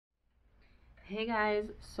Hey guys,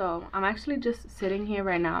 so I'm actually just sitting here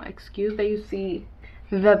right now. Excuse that you see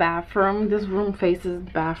the bathroom. This room faces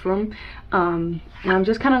the bathroom. And I'm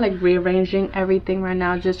just kind of like rearranging everything right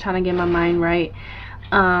now, just trying to get my mind right.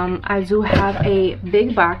 I do have a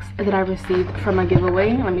big box that I received from a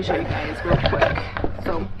giveaway. Let me show you guys real quick.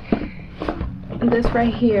 So this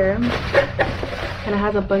right here, and it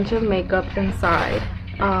has a bunch of makeup inside.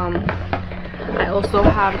 I also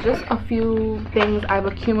have just a few things I've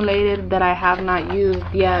accumulated that I have not used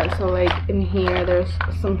yet. So like in here there's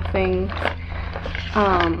some things.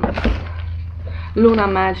 Luna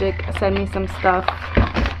Magic sent me some stuff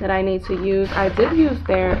that I need to use. I did use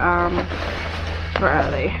their where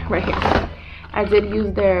are they? Right here. I did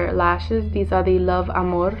use their lashes. These are the Love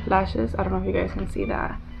Amor lashes. I don't know if you guys can see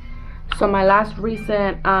that. So my last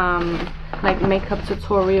recent like makeup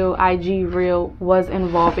tutorial IG reel was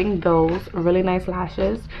involving those really nice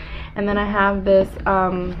lashes. And then I have this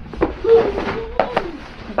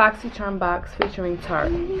boxycharm box featuring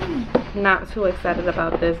Tarte. Not too excited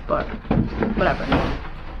about this, but whatever.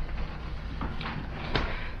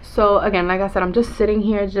 So again, like I said, I'm just sitting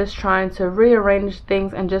here just trying to rearrange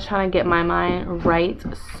things and just trying to get my mind right.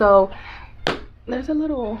 So there's a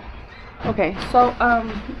little, okay, so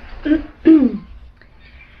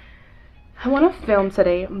I want to film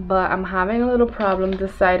today, but I'm having a little problem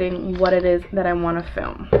deciding what it is that I want to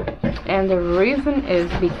film. And the reason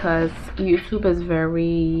is because YouTube is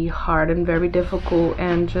very hard and very difficult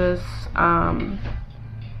and just I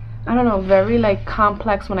don't know, very like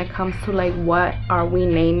complex when it comes to like what are we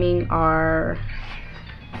naming our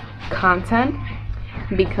content,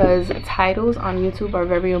 because titles on YouTube are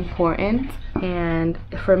very important, and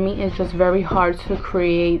for me it's just very hard to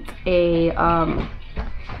create a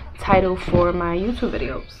title for my YouTube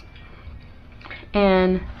videos.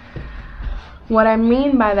 And what I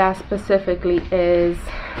mean by that specifically is,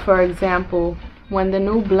 for example, when the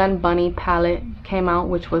new Blend Bunny palette came out,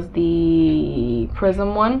 which was the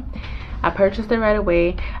Prism one, I purchased it right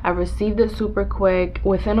away. I received it super quick.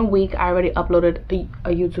 Within a week I already uploaded a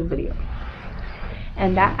YouTube video,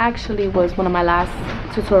 and that actually was one of my last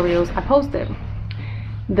tutorials I posted.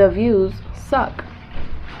 The views suck,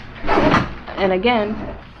 and again,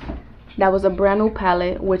 that was a brand new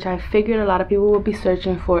palette, which I figured a lot of people would be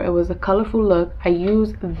searching for. It was a colorful look. I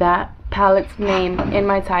used that palette's name in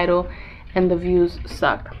my title, and the views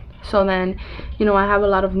sucked. So then, you know, I have a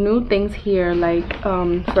lot of new things here, like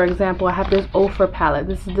for example, I have this Ophir palette.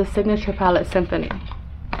 This is the signature palette Symphony.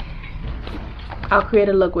 I'll create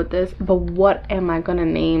a look with this, but what am I gonna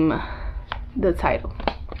name the title?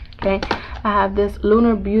 Okay, I have this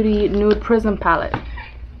Lunar Beauty Nude Prism palette.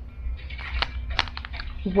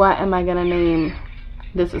 What am I gonna name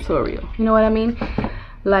this tutorial? You know what I mean?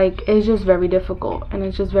 Like, it's just very difficult, and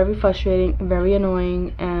it's just very frustrating, very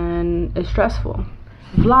annoying, and it's stressful.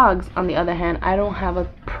 Vlogs, on the other hand, I don't have a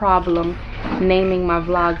problem naming my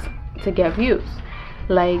vlogs to get views.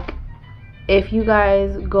 Like, if you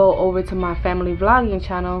guys go over to my family vlogging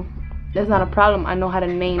channel, that's not a problem. I know how to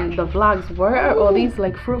name the vlogs. Where are all these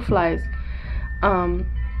like fruit flies?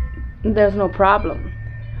 There's no problem.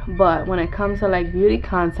 But when it comes to like beauty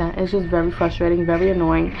content, it's just very frustrating, very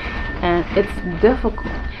annoying, and it's difficult.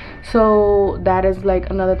 So that is like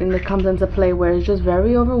another thing that comes into play, where it's just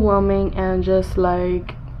very overwhelming, and just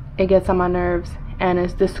like it gets on my nerves, and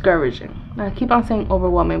it's discouraging. I keep on saying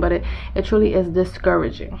overwhelming, but it truly is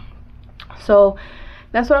discouraging. So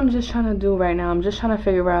that's what I'm just trying to do right now. I'm just trying to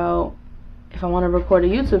figure out if I want to record a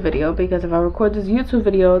YouTube video, because if I record this YouTube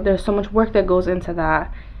video, there's so much work that goes into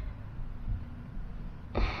that,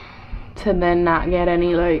 to then not get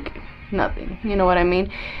any, like, nothing, you know what I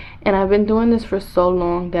mean? And I've been doing this for so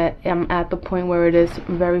long that I'm at the point where it is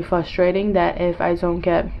very frustrating, that if I don't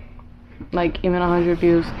get like even 100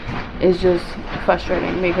 views, it's just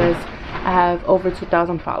frustrating, because I have over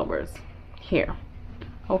 2,000 followers here.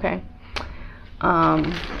 Okay,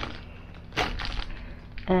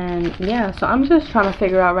 and yeah, so I'm just trying to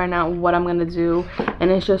figure out right now what I'm gonna do,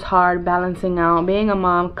 and it's just hard balancing out being a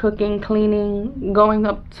mom, cooking, cleaning, going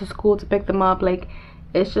up to school to pick them up. Like,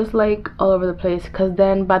 it's just like all over the place, because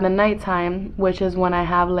then by the nighttime, which is when I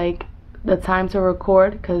have like the time to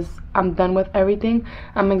record, because I'm done with everything,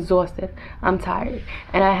 I'm exhausted, I'm tired,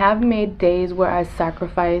 and I have made days where I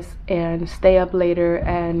sacrifice and stay up later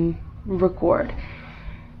and record,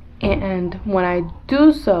 and when I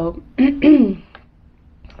do so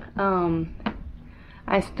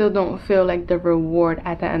I still don't feel like the reward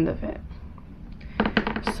at the end of it.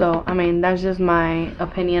 So I mean, that's just my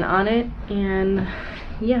opinion on it. And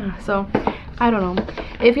yeah, so I don't know.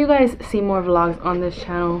 If you guys see more vlogs on this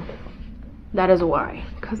channel, That is why,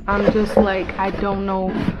 because I'm just like, I don't know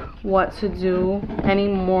what to do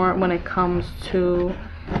anymore when it comes to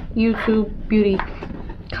YouTube beauty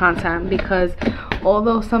content, because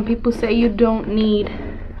although some people say you don't need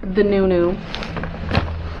the new,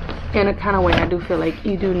 in a kind of way I do feel like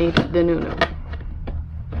you do need the new.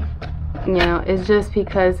 You know, it's just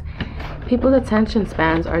because people's attention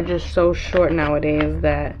spans are just so short nowadays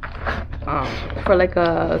that for like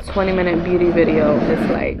a 20-minute beauty video,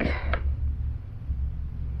 it's like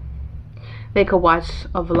they could watch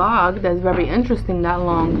a vlog that's very interesting that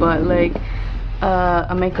long, but like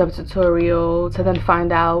a makeup tutorial to then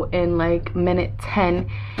find out in like minute 10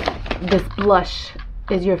 this blush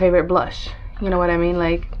is your favorite blush. You know what I mean?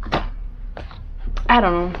 Like, I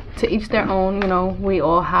don't know, to each their own. You know, we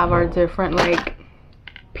all have our different like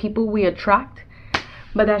people we attract,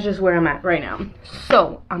 but that's just where I'm at right now.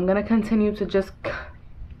 So I'm gonna continue to just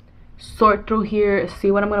sort through here, see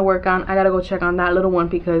what I'm gonna work on. I gotta go check on that little one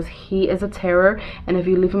because he is a terror, and if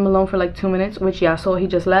you leave him alone for like 2 minutes, which yeah, so he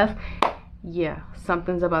just left, yeah,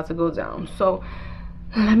 something's about to go down. So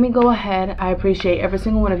let me go ahead. I appreciate every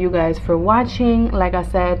single one of you guys for watching. Like I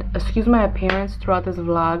said, excuse my appearance throughout this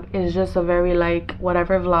vlog. It's just a very like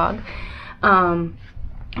whatever vlog. I'm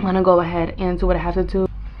gonna go ahead and do what I have to do.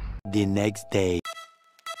 The next day.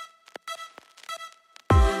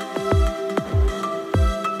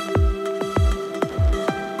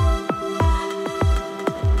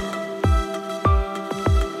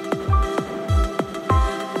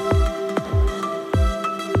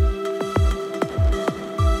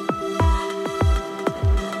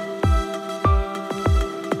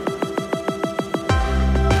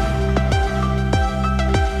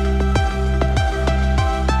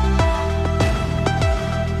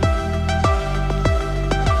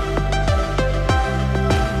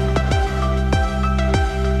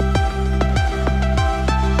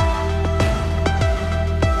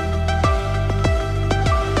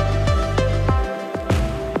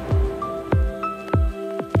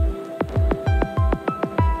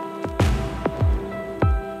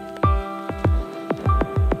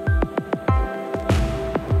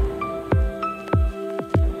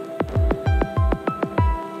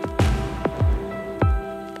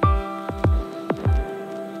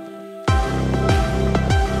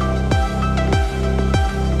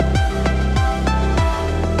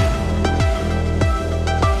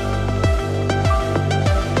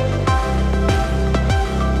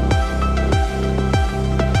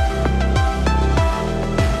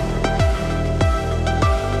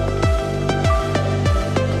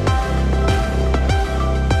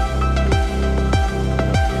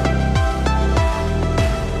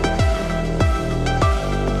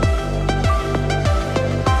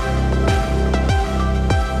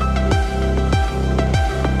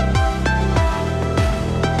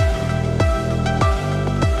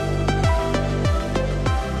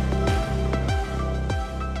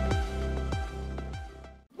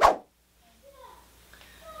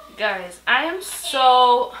 Guys, I am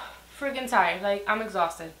so freaking tired. Like, I'm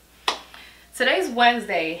exhausted. Today's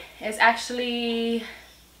Wednesday. It's actually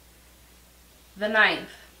the 9th,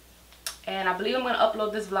 and I believe I'm gonna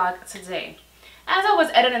upload this vlog today. As I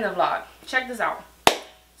was editing the vlog, check this out.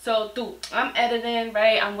 So I'm editing,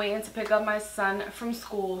 right? I'm waiting to pick up my son from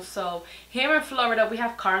school. So here in Florida, we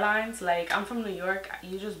have car lines. Like, I'm from New York.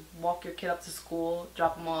 You just walk your kid up to school,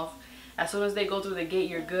 drop them off. As soon as they go through the gate,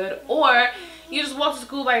 you're good. Or you just walk to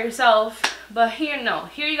school by yourself. But here, no.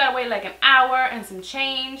 Here you gotta wait like an hour and some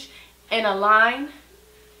change in a line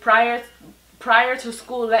prior to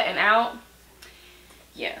school letting out.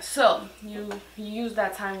 Yeah, so you use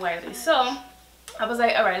that time wisely. So I was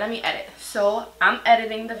like, all right, let me edit. So I'm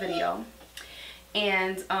editing the video,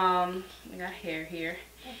 and I got hair here,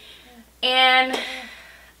 and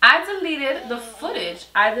I deleted the footage.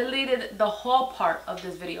 I deleted the haul part of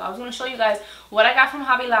this video. I was going to show you guys what I got from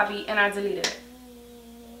Hobby Lobby, and I deleted it.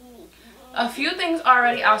 A few things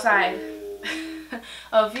already outside.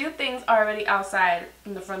 A few things already outside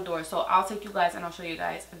in the front door. So I'll take you guys and I'll show you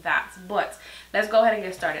guys that. But let's go ahead and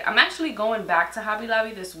get started. I'm actually going back to Hobby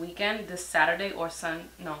Lobby this weekend, this Saturday or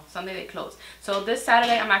Sunday they close. So this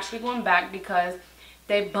Saturday I'm actually going back because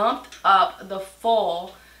they bumped up the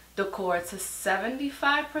fall decor to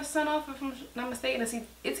 75% off, if I'm not mistaken.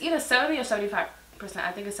 It's either 70 or 75%.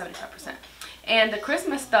 I think it's 75%. And the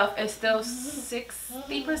Christmas stuff is still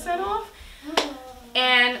 60% off.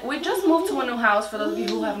 And we just moved to a new house. For those of you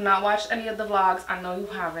who have not watched any of the vlogs, I know you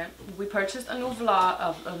haven't. We purchased a new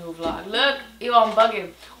vlog. Look, yo, I'm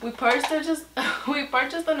bugging. We purchased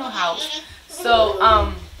a new house. So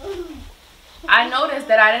I noticed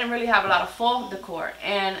that I didn't really have a lot of fall decor,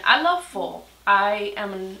 and I love fall.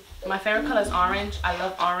 my favorite color is orange. I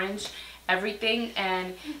love orange everything,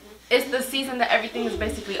 and it's the season that everything is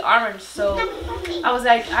basically orange. So I was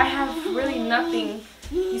like, I have really nothing.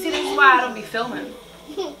 You see, this is why I don't be filming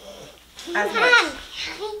as much.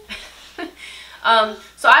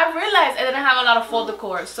 So I realized I didn't have a lot of fall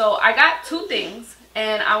decor, so I got 2 things,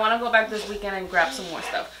 and I want to go back this weekend and grab some more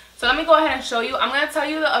stuff. So let me go ahead and show you. I'm going to tell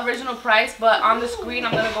you the original price, but on the screen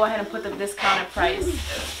I'm going to go ahead and put the discounted price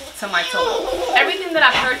to my total. Everything that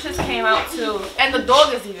I purchased came out to, and the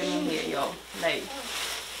dog is even in here, yo. Like,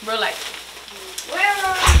 we're like,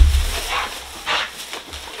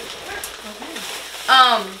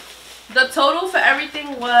 the total for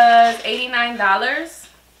everything was $89,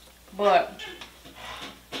 but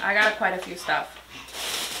I got quite a few stuff.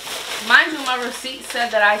 Mind you, my receipt said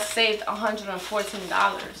that I saved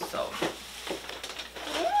 $114,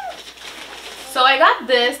 so I got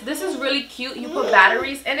this. This is really cute. You put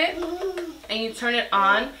batteries in it and you turn it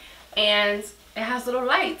on, and it has little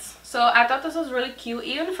lights. So I thought this was really cute,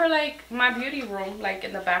 even for like my beauty room, like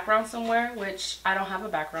in the background somewhere, which I don't have a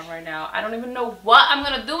background right now. I don't even know what I'm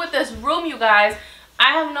gonna do with this room, you guys.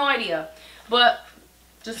 I have no idea, but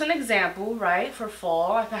just an example, right? For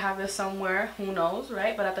fall, I could have this somewhere, who knows,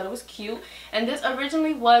 right? But I thought it was cute. And this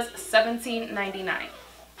originally was $17.99.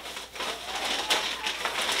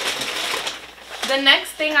 The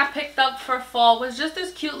next thing I picked up for fall was just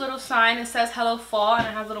this cute little sign. It says Hello Fall, and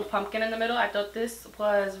it has a little pumpkin in the middle. I thought this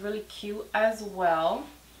was really cute as well.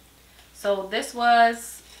 So this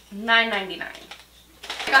was $9.99.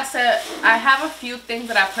 Like I said, I have a few things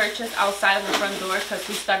that I purchased outside of the front door because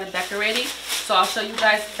we started decorating. So I'll show you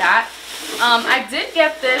guys that. I did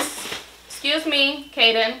get this. Excuse me,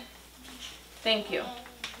 Kaden. Thank you.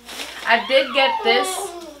 I did get this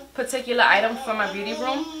particular item for my beauty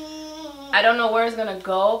room. I don't know where it's going to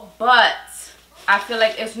go, but I feel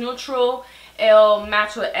like it's neutral. It'll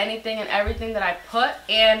match with anything and everything that I put.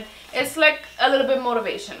 And it's like a little bit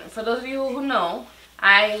motivation. For those of you who know,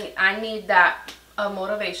 I need that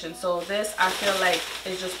motivation. So this, I feel like,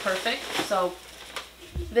 is just perfect. So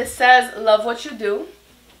this says love what you do,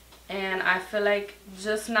 and I feel like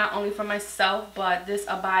just not only for myself, but this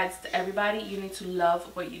abides to everybody. You need to love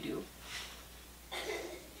what you do.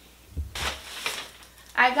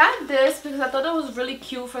 I got this because I thought it was really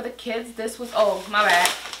cute for the kids. This was, oh my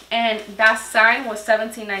bad, and that sign was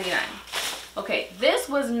 $17.99. Okay, this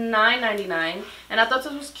was $9.99, and I thought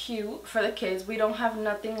this was cute for the kids. We don't have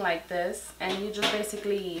nothing like this, and you just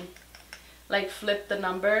basically like flip the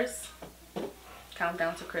numbers,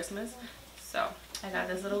 countdown to Christmas. So I got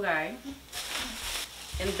this little guy,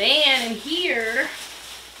 and then in here,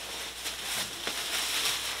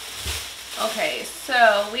 okay,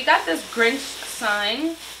 so we got this Grinch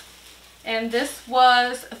sign, and this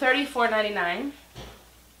was $34.99.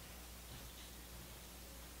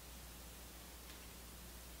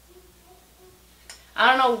 I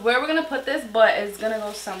don't know where we're gonna put this, but it's gonna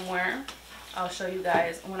go somewhere. I'll show you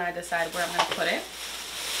guys when I decide where I'm gonna put it.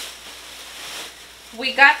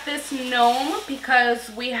 We got this gnome because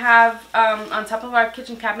we have on top of our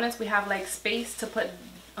kitchen cabinets, we have like space to put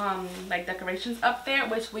like decorations up there,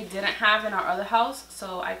 which we didn't have in our other house.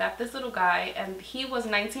 So I got this little guy, and he was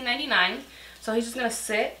 $19.99. So he's just gonna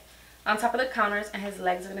sit on top of the counters, and his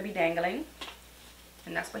legs are gonna be dangling,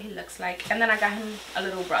 and that's what he looks like. And then I got him a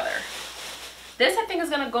little brother. This I think is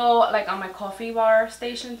gonna go like on my coffee bar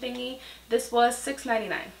station thingy. This was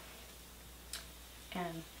 $6.99,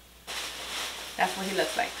 and that's what he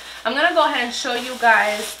looks like. I'm gonna go ahead and show you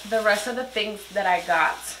guys the rest of the things that I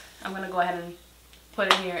got. I'm gonna go ahead and put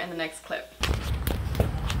it here in the next clip.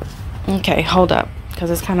 Okay, hold up, because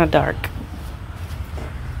it's kind of dark.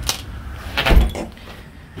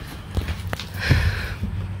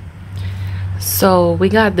 So we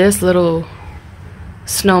got this little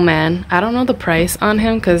snowman. I don't know the price on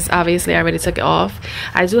him because obviously I already took it off.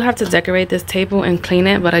 I do have to decorate this table and clean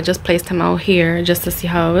it, but I just placed him out here just to see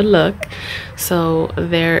how it would look. So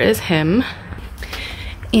there is him.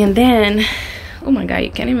 And then, oh my god,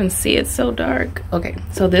 you can't even see, it's so dark. Okay,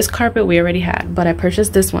 so this carpet we already had, but I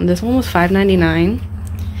purchased this one. This one was $5.99,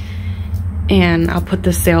 and I'll put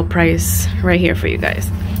the sale price right here for you guys.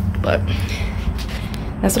 But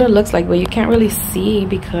that's what it looks like, but you can't really see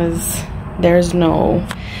because there's no,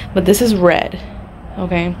 but this is red.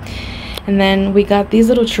 Okay, and then we got these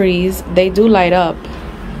little trees. They do light up.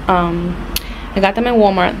 I got them in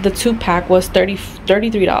Walmart. The 2-pack was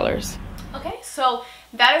 $33. Okay, so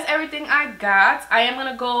that is everything I got. I am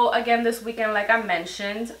gonna go again this weekend like I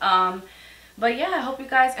mentioned. But yeah, I hope you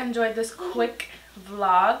guys enjoyed this quick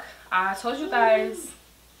vlog. I told you guys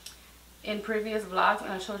in previous vlogs,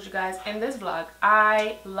 and I showed you guys in this vlog.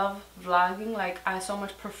 I love vlogging. Like, I so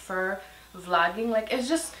much prefer vlogging. Like, it's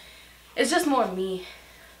just more me,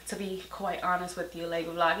 to be quite honest with you. Like,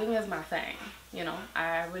 vlogging is my thing, you know.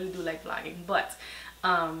 I really do like vlogging. But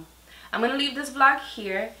I'm gonna leave this vlog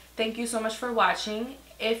here. Thank you so much for watching.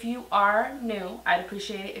 If you are new, I'd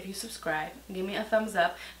appreciate it if you subscribe. Give me a thumbs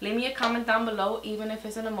up. Leave me a comment down below, even if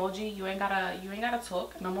it's an emoji. You ain't gotta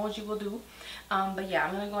talk. An emoji will do. But yeah,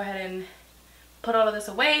 I'm gonna go ahead and put all of this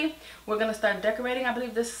away. We're gonna start decorating, I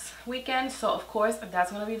believe, this weekend. So of course,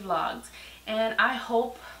 that's gonna be vlogged. And I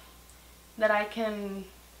hope that I can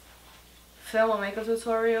film a makeup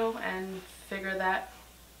tutorial and figure that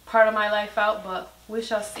part of my life out, but we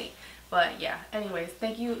shall see. But yeah, anyways,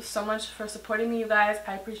 thank you so much for supporting me, you guys.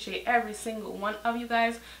 I appreciate every single one of you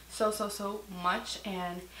guys so much.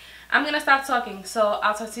 And I'm gonna stop talking, so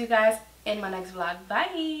I'll talk to you guys in my next vlog.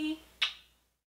 Bye.